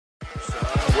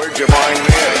your mind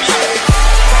is.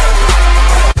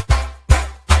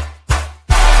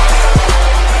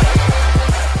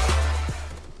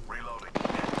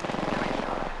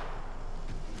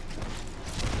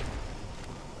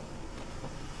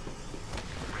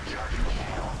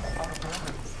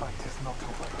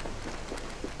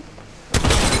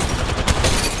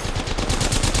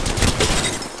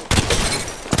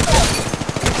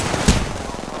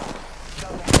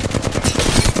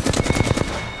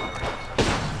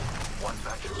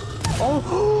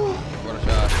 Oh! What a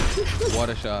shot. What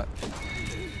a shot.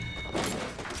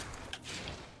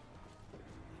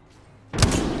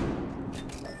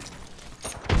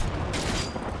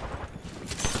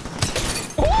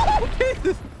 Oh,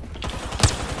 Jesus.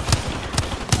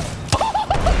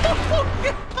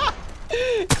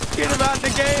 Get him out the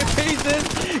game, pieces!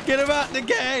 Get him out the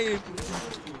game!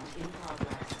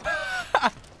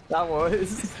 That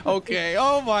was. Okay,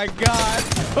 oh my god!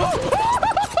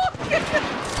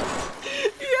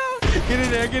 Yo, get in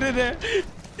there, get in there!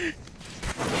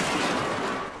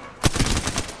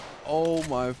 Oh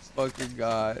my fucking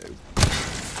god.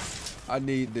 I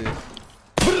need this.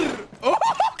 Oh,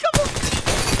 come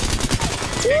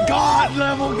on! God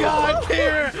level, God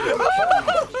tier!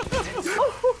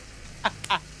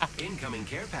 Incoming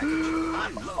care package.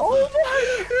 Oh my!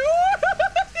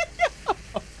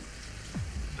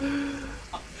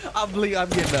 I'm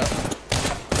getting up.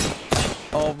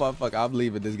 Oh my fuck! I'm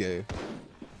leaving this game.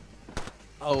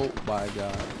 Oh my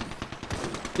god!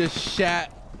 Just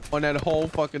shat on that whole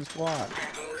fucking squad.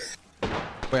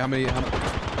 Wait, how many? Enemy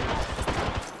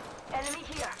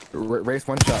here. Race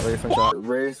one shot. Race one shot.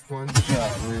 Race one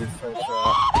shot. Race one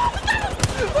shot.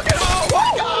 Look at oh my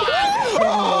god!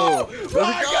 Oh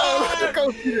my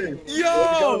god!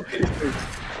 Yo!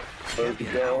 Let's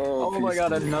go. Oh my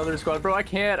god, another squad, bro! I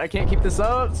can't keep this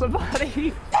up.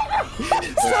 Somebody.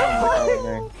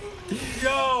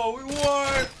 Yo, we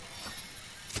won!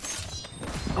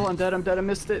 Oh, I'm dead. I'm dead. I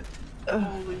missed it.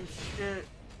 Holy shit!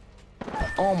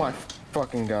 Oh my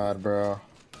fucking god, bro.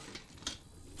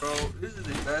 Bro, this is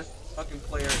the best fucking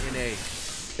player in A.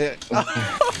 Oh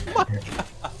my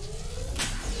god!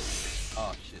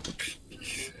 Oh shit!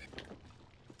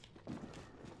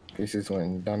 Pieces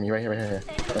win. Dummy, right here, right here,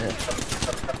 right here.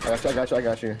 I got you. I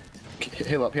got you.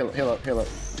 Heal up, heal up, heal up, heal up.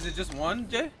 Is it just one,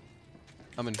 Jay?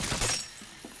 I mean,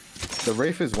 The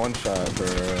Wraith is one shot, bro.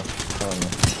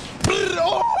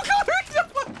 oh god!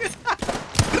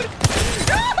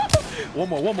 One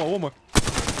more.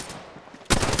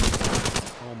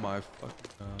 Oh my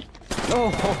fucking god.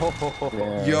 Oh.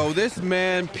 Yeah. Yo, this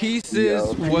man Pieces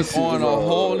Yo, was Pieces on a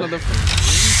whole nother.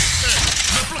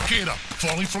 Replicator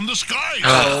falling from the sky.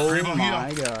 Oh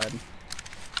my god.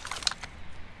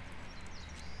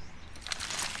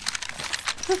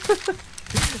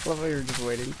 Love how you're just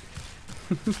waiting.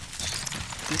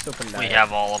 Just open that. We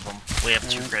have all of them. We have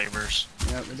 2 gravers.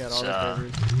 Yep, we got all the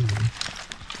favors.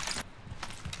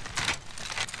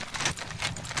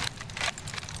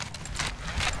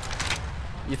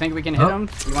 You think we can hit him?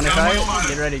 You want to try it?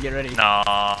 Get ready, get ready. No,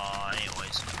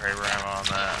 anyways, graver ammo on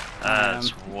that.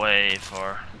 That's way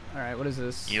far. Alright, what is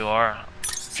this? You are?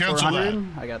 Cancel that.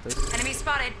 400? I got this. Enemy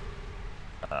spotted.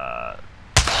 No,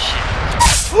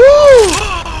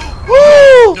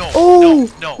 no,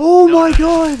 oh no, my no,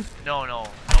 god! No, way.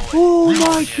 Oh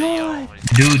my Yeah, god!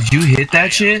 Dude, you hit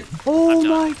that shit? Oh I'm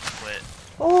my! done. Quit.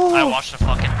 Oh! I watched a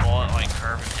fucking bullet like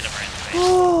curve and hit him right in the face.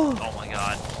 Oh. Oh my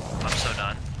god. I'm so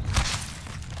done.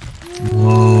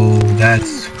 Whoa,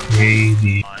 that's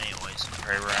crazy. Anyways,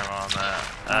 graver ammo on that.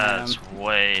 That's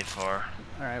way far.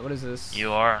 Alright, what is this?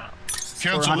 You are?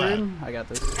 Cancel that. 400? I got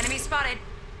this. Enemy spotted.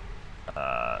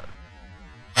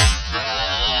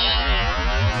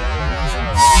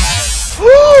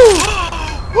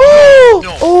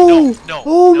 No, no,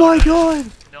 oh no, my no, god!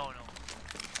 No.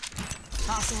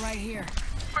 Hostile right here.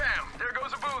 Bam! There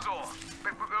goes a boozle.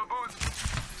 Booze.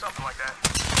 Something like that.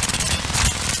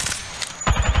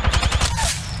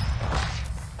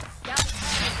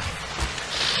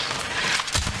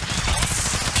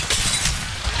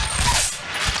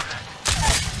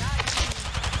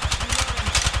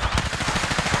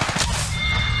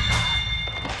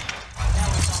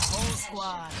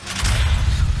 Squad.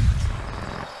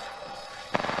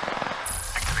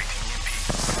 Activating EMP.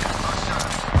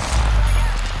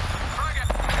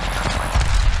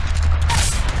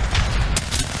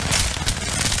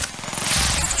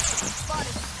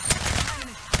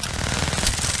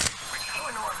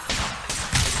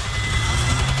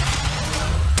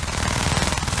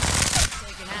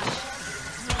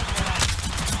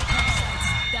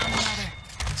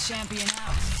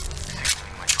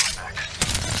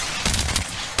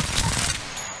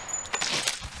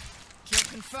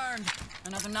 Confirmed.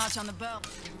 Another notch on the belt.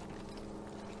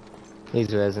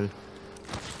 He's resin.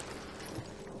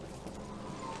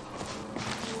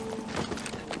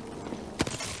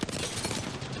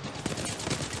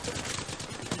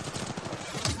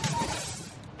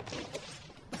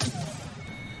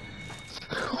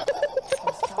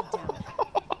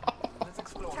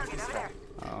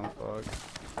 Oh fuck.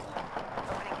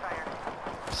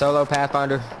 Solo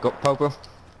Pathfinder, go Popo.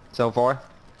 So far.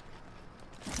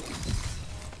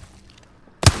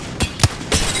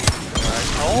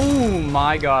 Oh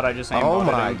my god, I just aimbotted Oh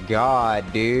my him.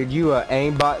 god, dude. You are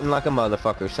aimbotting like a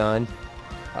motherfucker, son.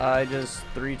 I just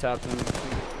 3-tapped him.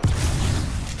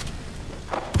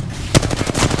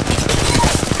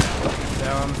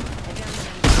 Down.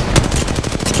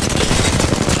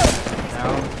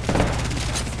 Down.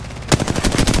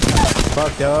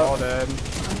 Fucked All up. dead.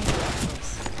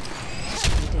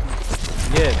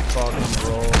 Get fucking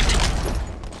rolled.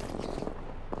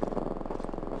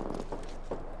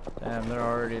 Damn, they're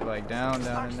already like down in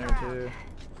there too.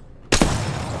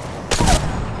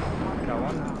 Got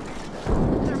one.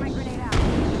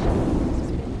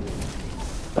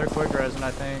 They're quick resin,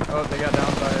 I think. Oh, they got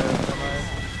down by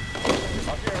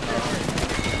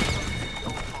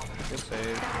Good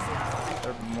save.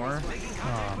 There more.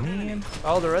 Aw, man.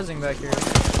 Oh, they're resing back here.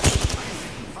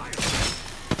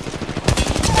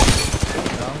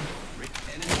 Down.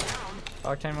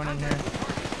 Octane went in here.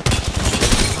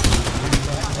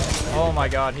 Oh my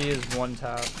god, he is one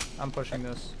tap. I'm pushing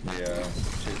this. Yeah.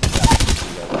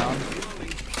 Down.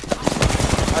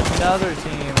 Another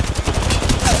team.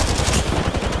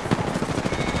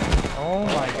 Oh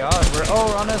my god, we're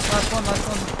on us, last one.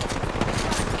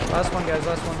 Last one, guys,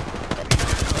 last one.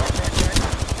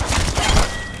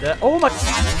 Yeah, oh my.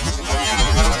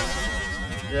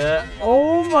 Yeah,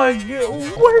 oh my god,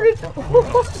 where did.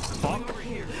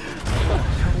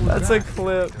 That's a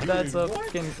clip. That's a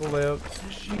fucking clip.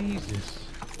 Jesus.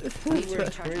 We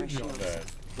went crazy on that.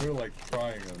 We were like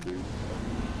trying on dude.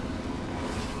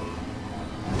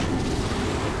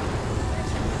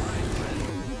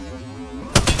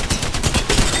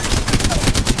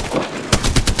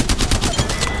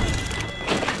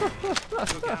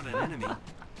 Took out an enemy.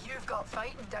 You've got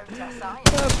fighting down to a science.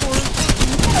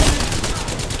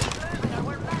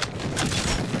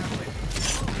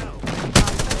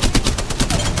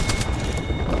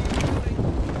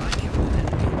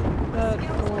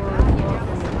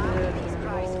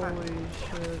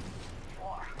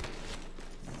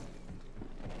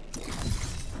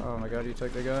 Oh my god, you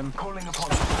took the gun. Calling upon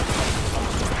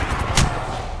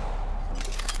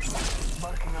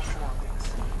marking our surroundings.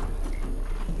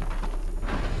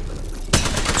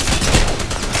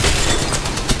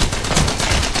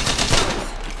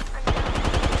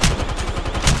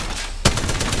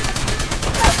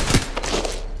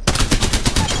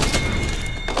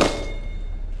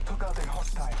 Took out a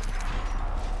hostile.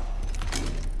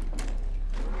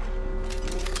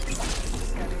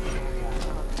 Scanning the area.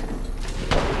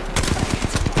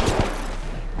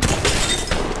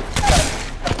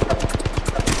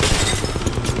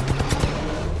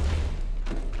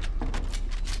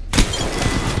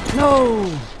 No!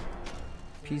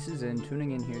 Pieces in,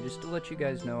 tuning in here just to let you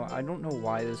guys know, I don't know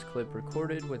why this clip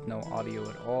recorded with no audio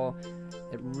at all.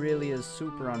 It really is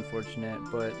super unfortunate,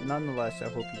 but nonetheless, I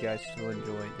hope you guys still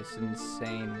enjoy this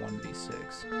insane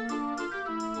 1v6.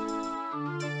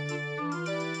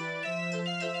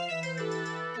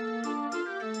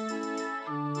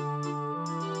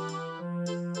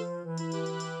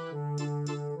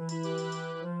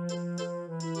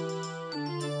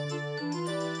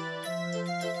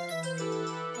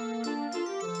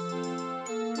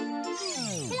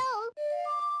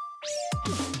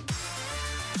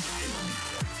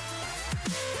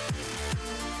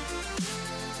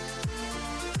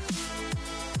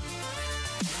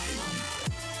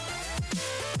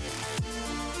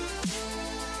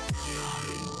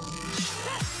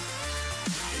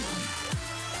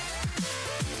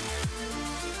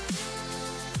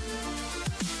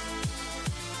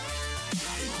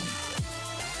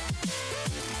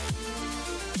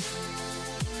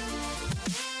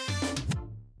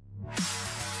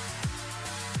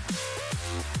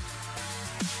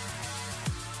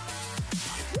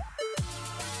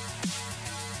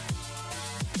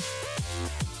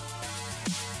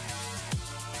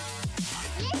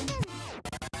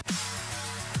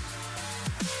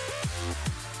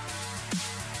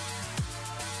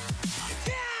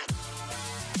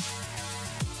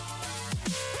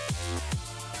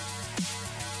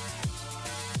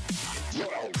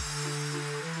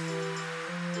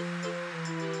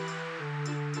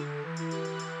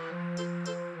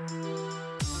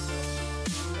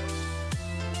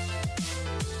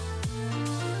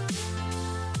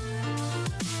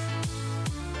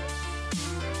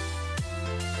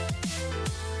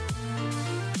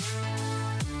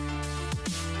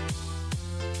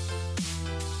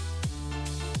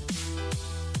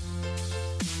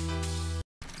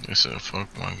 They said, fuck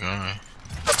my guy.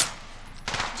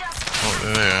 Oh,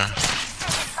 there.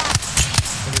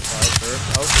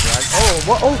 Oh,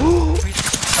 what? Oh!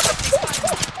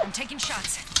 I'm taking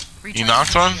shots. You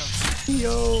knocked one?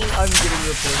 Yo, I'm getting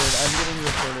reported. I'm getting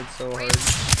reported so hard.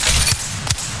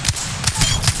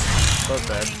 So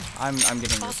sad. I'm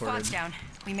getting All squads reported. down.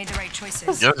 We made the right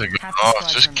choices. You guys are good. Half the Oh,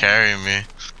 squads just remain. carry me. I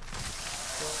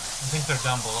think they're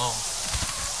down below.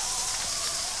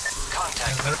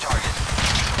 Contact with target.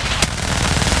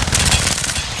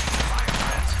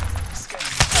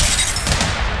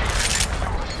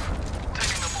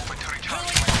 Taking a moment to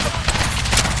recharge.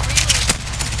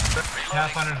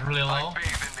 Pathfinder's really low.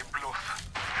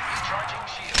 Charging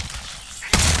shield.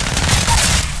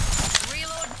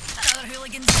 Reload. Another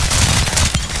hooligan.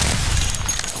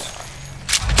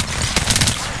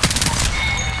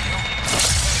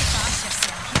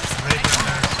 Ready for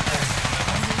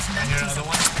I hear another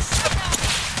one.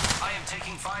 I am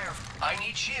taking fire. I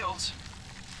need shields.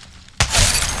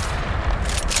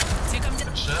 Take him to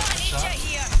Good shot, good shot.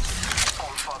 here.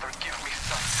 Oh, Father, give me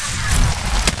sight.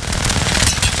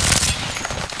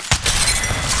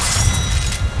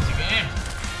 Easy game.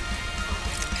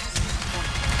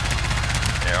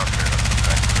 Yeah,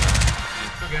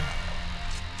 Good game.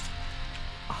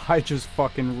 I just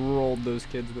fucking rolled those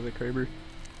kids with a Kraber.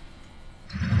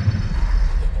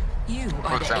 You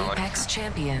are the Apex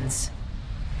champions.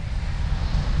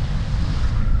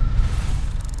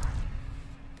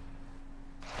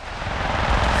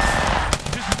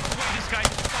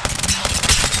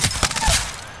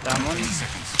 Down one.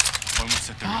 Almost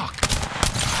at the fuck.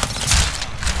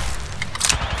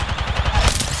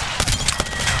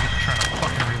 Trying to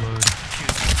fucking reload.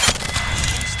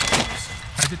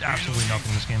 I did absolutely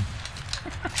nothing this game.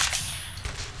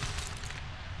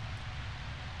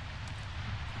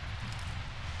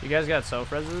 You guys got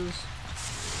self-reses?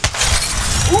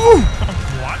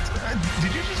 What?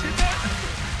 Did you just hit that?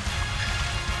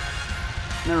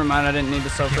 Never mind, I didn't need the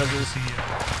self-reses.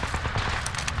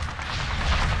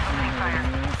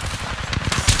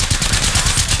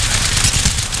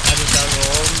 I just got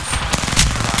rolled.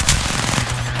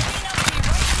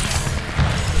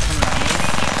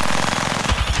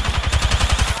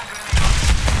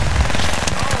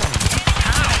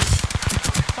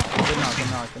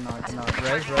 Good knock.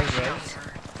 Res.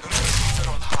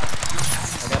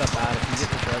 I got a bat. If you get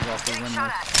this res off, we win this.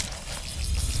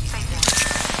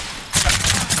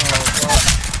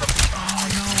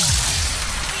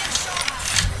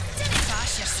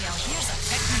 Fast yourself. Here's a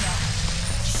pick-me-up.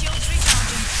 Shields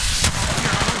recharging.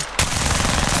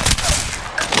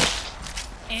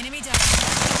 Enemy down.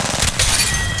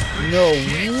 No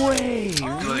way!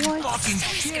 Good fucking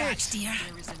shit! Scratch, dear.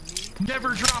 Never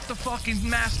drop the fucking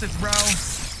Mastiff, bro.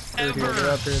 Ever.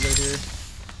 They're up here, they're here.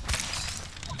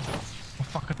 Oh,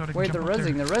 fuck, I thought I could Wait, jump they're up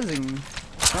there. rezzing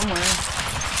somewhere.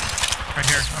 Right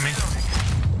here, I mean.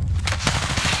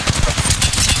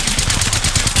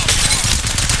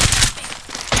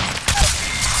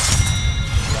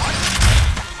 What?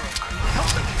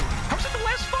 How's it the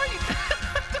last fight?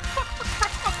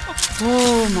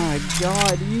 Oh my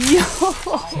god, yo!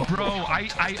 Bro,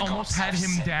 I almost had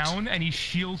him down and he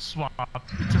shield swapped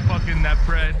to fucking that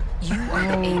bread. You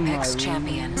are the Apex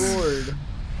champions. Lord.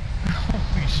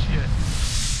 Holy shit.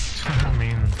 I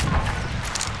mean,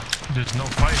 there's no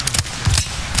fight.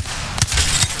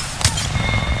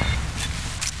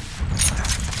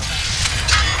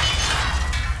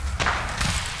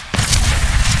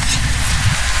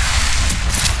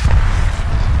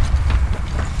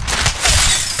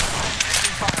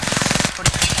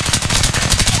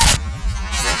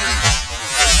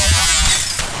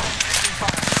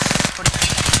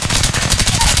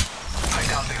 I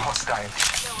down the hostile.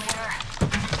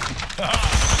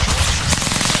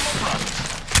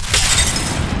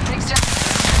 Takes just